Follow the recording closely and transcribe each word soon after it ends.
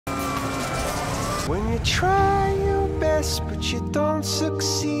When you try your best but you don't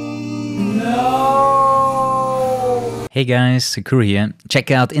succeed. No! Hey guys, Kuru here.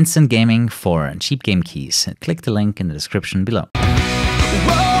 Check out Instant Gaming for cheap game keys. Click the link in the description below.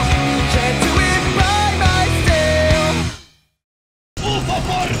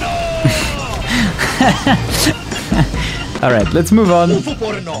 Alright, let's move on.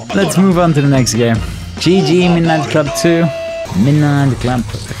 Let's move on to the next game. GG Midnight Club 2. Midnight Club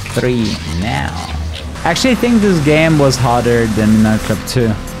 3 now. Actually, I think this game was harder than Midnight Club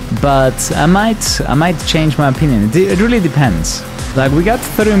 2. But I might change my opinion. It really depends. Like, we got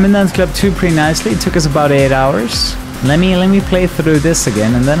through Midnight Club 2 pretty nicely. It took us about 8 hours. Let me play through this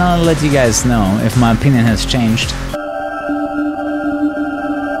again, and then I'll let you guys know if my opinion has changed.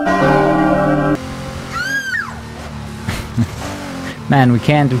 Man, we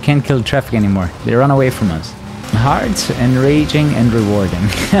can't kill the traffic anymore. They run away from us. Hard, enraging, and rewarding.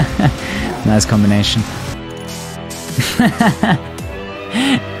 Nice combination.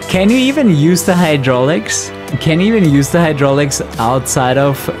 Can you even use the hydraulics? Can you even use the hydraulics outside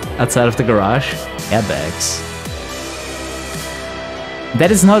of the garage? Airbags.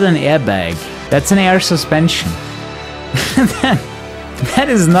 That is not an airbag. That's an air suspension. That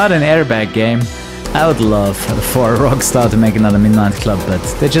is not an airbag game. I would love for Rockstar to make another Midnight Club, but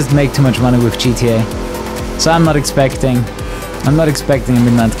they just make too much money with GTA. So I'm not expecting a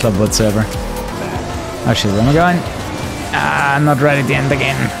Midnight Club whatsoever. Oh shit, where am I going? Ah, I'm not ready to end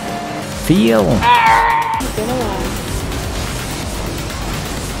again. Feel.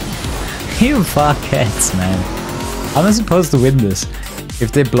 You fuckheads, man. How am I supposed to win this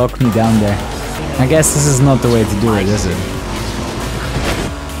if they block me down there? I guess this is not the way to do it, is it?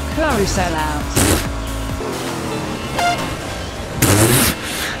 Glory so loud.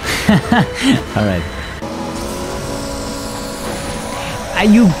 Alright. Are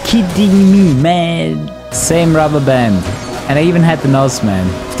you kidding me, man? Same rubber band. And I even had the nose, man.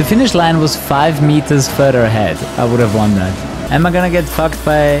 If the finish line was 5 meters further ahead, I would have won that. Am I gonna get fucked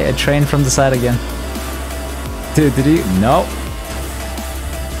by a train from the side again? Did you? No.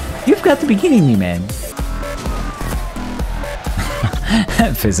 You've got to be kidding me, man.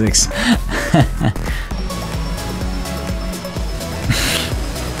 Physics.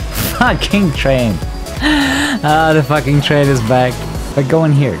 Fucking train. Ah, the fucking train is back. But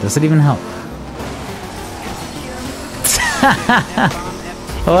going here, does it even help?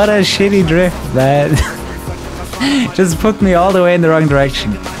 What a shitty drift, man. Just put me all the way in the wrong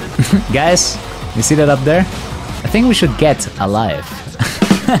direction. Guys, you see that up there? I think we should get alive.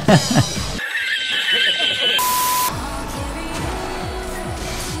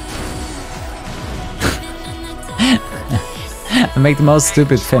 I make the most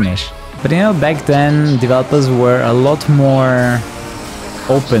stupid finish. But you know, back then developers were a lot more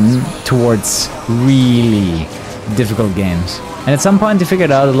open towards really difficult games. And at some point they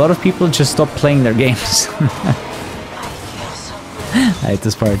figured out a lot of people just stopped playing their games. I hate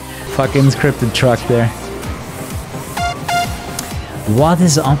this part. Fucking scripted truck there. What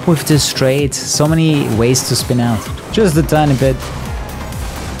is up with this straight? So many ways to spin out. Just a tiny bit.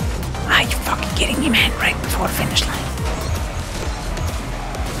 Are you fucking kidding me, man? Right before the finish line.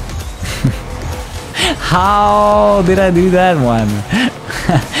 How did I do that one?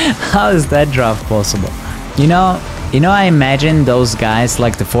 How is that drop possible? You know, I imagine those guys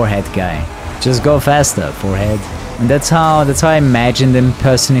like the forehead guy. Just go faster, forehead. And that's how I imagine the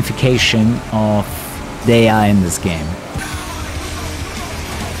personification of the AI in this game.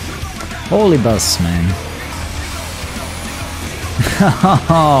 Holy bus, man.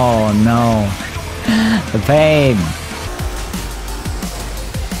 Oh no. The pain.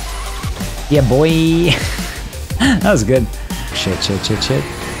 Yeah, boy. That was good. Shit.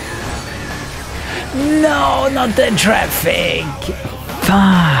 No, not the traffic.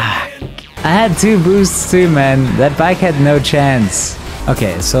 Fuck. I had 2 boosts too, man. That bike had no chance.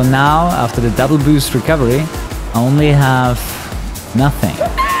 Okay, so now, after the double boost recovery, I only have nothing.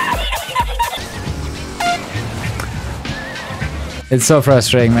 It's so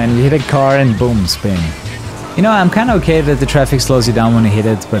frustrating, man. You hit a car and boom, spin. You know, I'm kind of okay that the traffic slows you down when you hit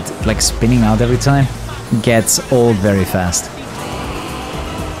it, but like spinning out every time gets old very fast.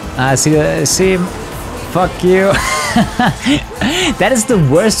 See, fuck you. That is the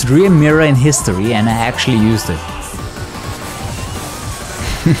worst rear mirror in history, and I actually used it.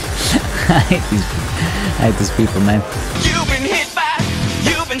 I hate these people, man. You've been hit by,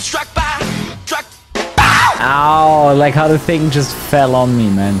 you've been struck by. Ow, like how the thing just fell on me,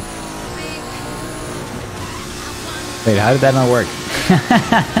 man. Wait, how did that not work?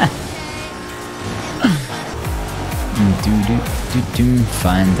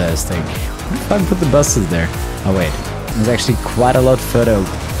 Fantastic. Fuck, put the buses there. Oh wait, there's actually quite a lot further.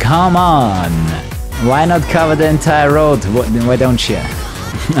 Come on! Why not cover the entire road? Why don't you?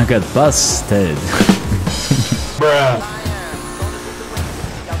 I got busted. Bruh.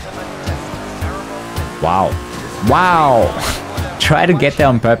 Wow. Wow! Try to get there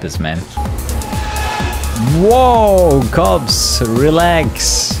on purpose, man. Whoa! Cops,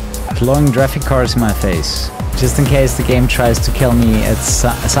 relax. Blowing traffic cars in my face. Just in case the game tries to kill me at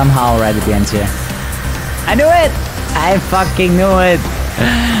somehow right at the end here. I knew it! I fucking knew it!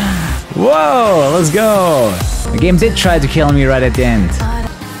 Whoa, let's go! The game did try to kill me right at the end.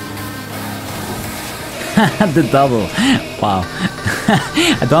 The double. Wow.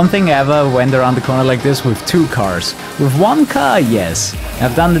 I don't think I ever went around the corner like this with 2 cars. With 1 car, yes.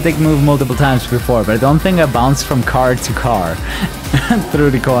 I've done the dick move multiple times before, but I don't think I bounced from car to car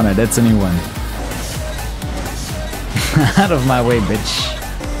through the corner. That's a new one. Out of my way, bitch.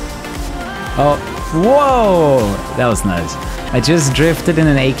 Oh, whoa! That was nice. I just drifted in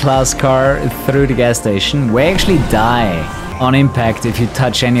an A-class car through the gas station. We actually die on impact if you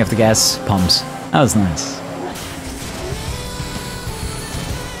touch any of the gas pumps. That was nice.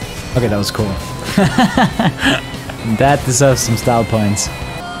 Okay, that was cool. That deserves some style points.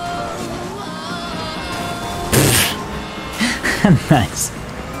 Nice.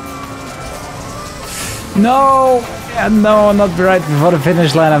 No! Yeah, no, not right before the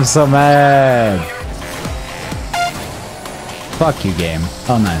finish line. I'm so mad. Fuck you, game.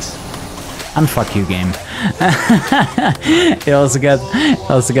 Oh, nice. Unfuck you, game. He also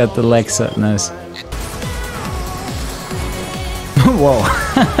got the legs up. Nice. Whoa.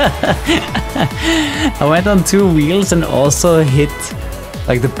 I went on 2 wheels and also hit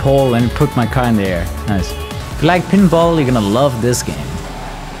like the pole and put my car in the air. Nice. If you like pinball, you're gonna love this game.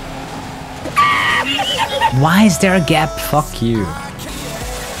 Why is there a gap? Fuck you.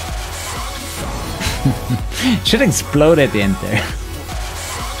 Should explode at the end there.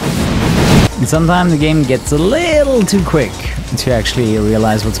 And sometimes the game gets a little too quick to actually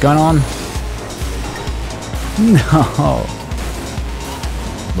realize what's going on. No.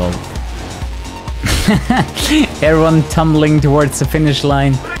 Lol. Everyone tumbling towards the finish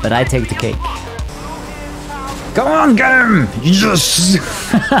line, but I take the cake. Come on, get him! Yes!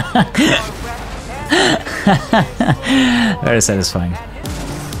 Very satisfying.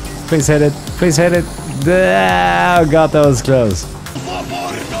 Please hit it. Please hit it. Oh god, that was close.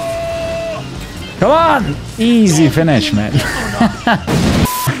 Come on! Easy finish, man.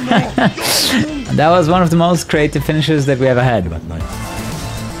 That was one of the most creative finishes that we ever had.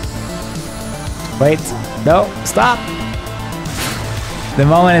 Wait. No, stop! The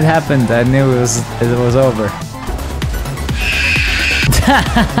moment it happened, I knew it was over.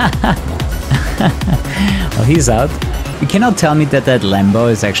 Well, he's out. You cannot tell me that Lambo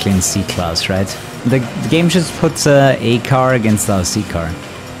is actually in C-class, right? The game just puts a car against our C car.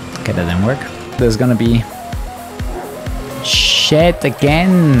 Okay, that didn't work. There's gonna be shit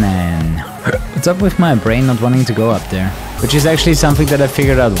again, man. What's up with my brain not wanting to go up there? Which is actually something that I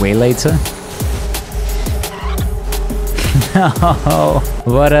figured out way later. No,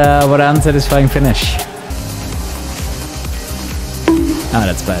 what an unsatisfying finish. Oh,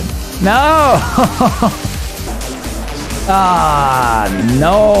 that's bad. No! Ah,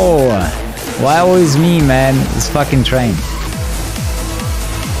 no! Why always me, man? This fucking train.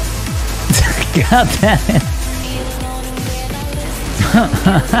 God damn it.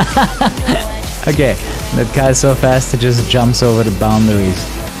 Okay, that guy's so fast, he just jumps over the boundaries.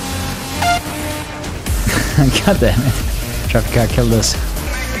 God damn it. Traffic car killed us.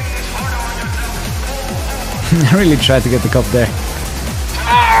 I really tried to get the cop there.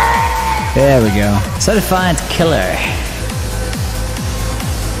 There we go. Certified killer.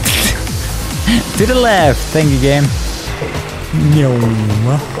 To the left. Thank you, game.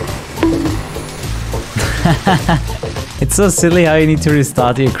 It's so silly how you need to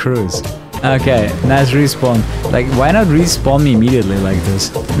restart your cruise. Okay, nice respawn. Like, why not respawn me immediately like this?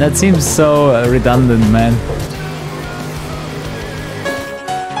 That seems so redundant, man.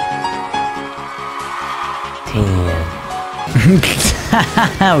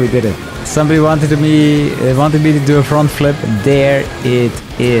 We did it. Somebody wanted me to do a front flip. There it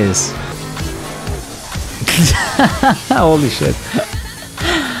is. Holy shit.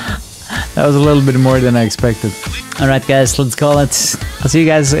 That was a little bit more than I expected. Alright guys, let's call it. I'll see you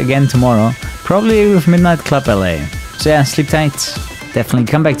guys again tomorrow. Probably with Midnight Club LA. So yeah, sleep tight. Definitely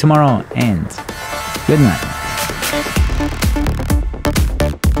come back tomorrow and good night.